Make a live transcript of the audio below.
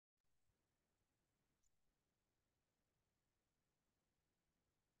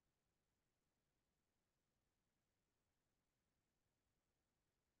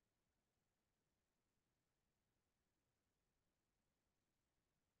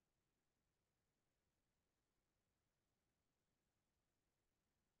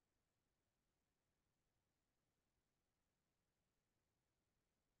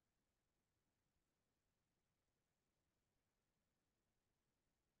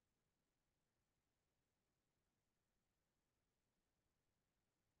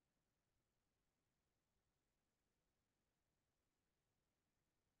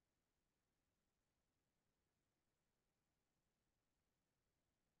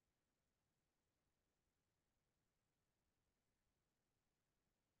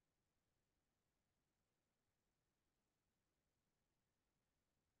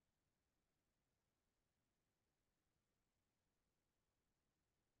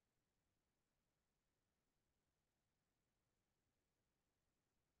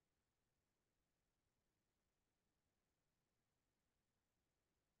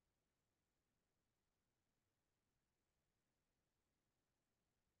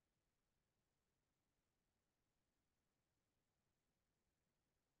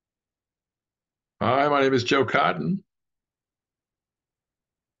Hi, my name is Joe Cotton.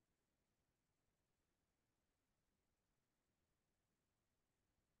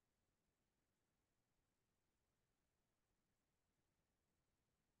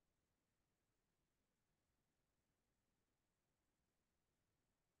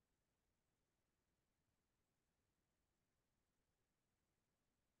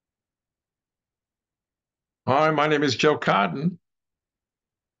 Hi, my name is Joe Cotton.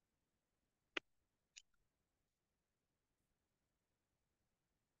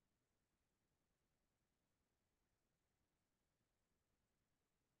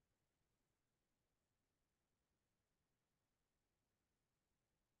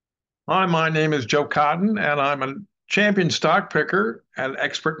 Hi, my name is Joe Cotton, and I'm a champion stock picker and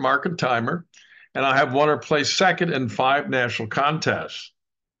expert market timer. And I have won or placed second in 5 national contests.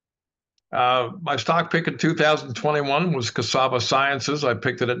 My stock pick in 2021 was Cassava Sciences. I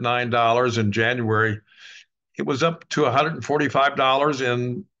picked it at $9 in January. It was up to $145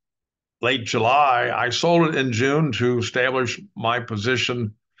 in late July. I sold it in June to establish my my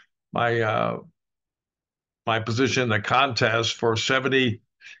position in the contest for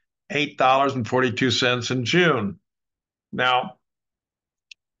 78.42 in June. Now,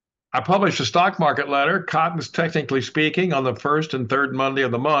 I published a stock market letter, Cotton's Technically Speaking, on the first and third Monday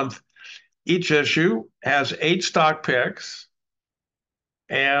of the month. Each issue has 8 stock picks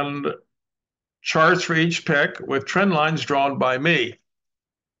and charts for each pick with trend lines drawn by me.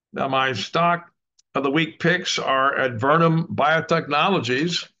 Now, my stock of the week picks are Adverum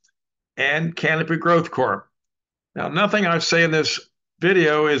Biotechnologies and Canopy Growth Corp. Now, nothing I say in this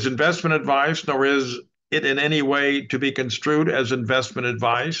video is investment advice, nor is it in any way to be construed as investment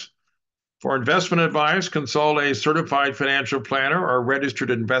advice. For investment advice, consult a certified financial planner or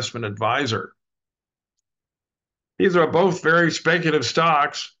registered investment advisor. These are both very speculative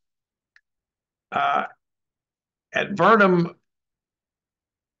stocks. Uh, Adverum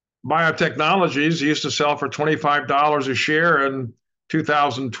Biotechnologies used to sell for $25 a share in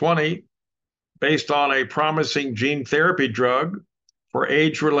 2020 based on a promising gene therapy drug for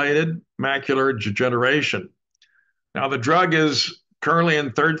age-related macular degeneration. Now, the drug is currently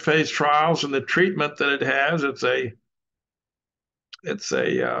in third phase trials, and the treatment that it has, it's a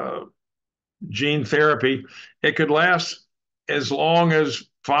gene therapy. It could last as long as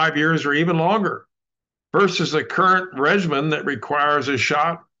 5 years or even longer, versus the current regimen that requires a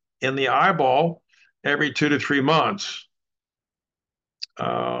shot in the eyeball every 2 to 3 months.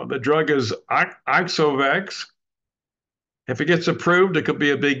 The drug is Ixovex. If it gets approved, it could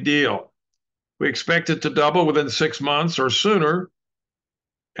be a big deal. We expect it to double within 6 months or sooner,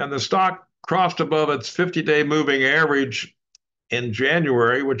 and the stock crossed above its 50-day moving average in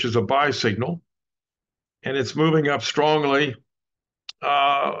January, which is a buy signal, and it's moving up strongly.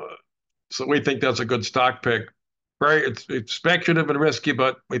 Uh, so we think that's a good stock pick. It's speculative and risky,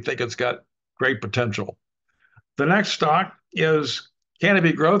 but we think it's got great potential. The next stock is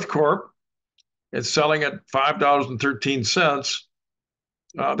Canopy Growth Corp. It's selling at $5.13.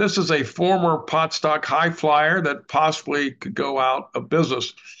 This is a former pot stock high flyer that possibly could go out of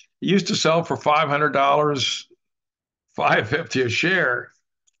business. It used to sell for $500, $5.50 a share.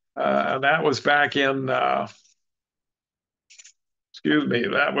 And that was back in, excuse me,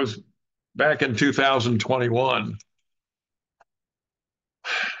 that was back in 2021.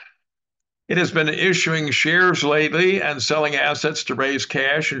 It has been issuing shares lately and selling assets to raise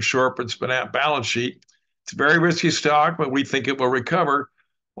cash and shore up its balance sheet. It's a very risky stock, but we think it will recover,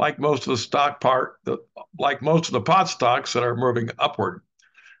 like most of like most of the pot stocks that are moving upward.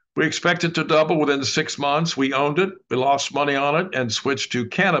 We expect it to double within 6 months. We owned it, we lost money on it, and switched to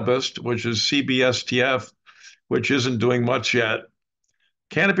Cannabis, which is CBSTF, which isn't doing much yet.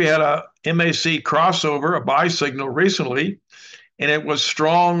 Canopy had a MAC crossover, a buy signal recently, and it was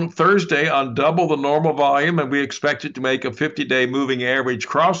strong Thursday on double the normal volume, and we expect it to make a 50-day moving average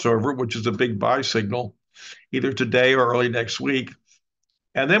crossover, which is a big buy signal, either today or early next week.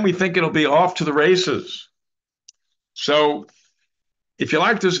 And then we think it'll be off to the races. So if you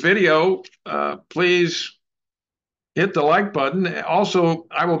like this video, please hit the like button. Also,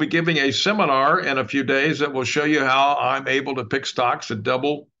 I will be giving a seminar in a few days that will show you how I'm able to pick stocks that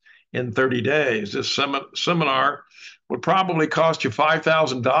double in 30 days. This seminar would probably cost you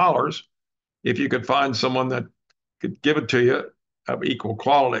 $5,000 if you could find someone that could give it to you of equal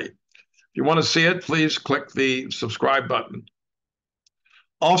quality. If you want to see it, please click the subscribe button.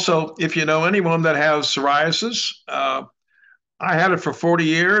 Also, if you know anyone that has psoriasis, I had it for 40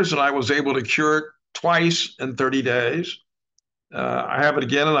 years and I was able to cure it twice in 30 days. I have it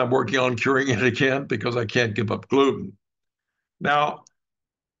again and I'm working on curing it again because I can't give up gluten. Now,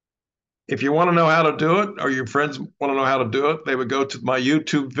 If you want to know how to do it, or your friends want to know how to do it, they would go to my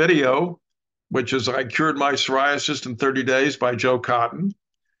YouTube video, which is I Cured My Psoriasis in 30 Days by Joe Cotton.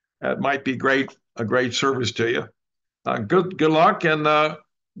 That might be a great service to you. Good luck, and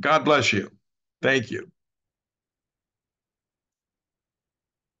God bless you. Thank you.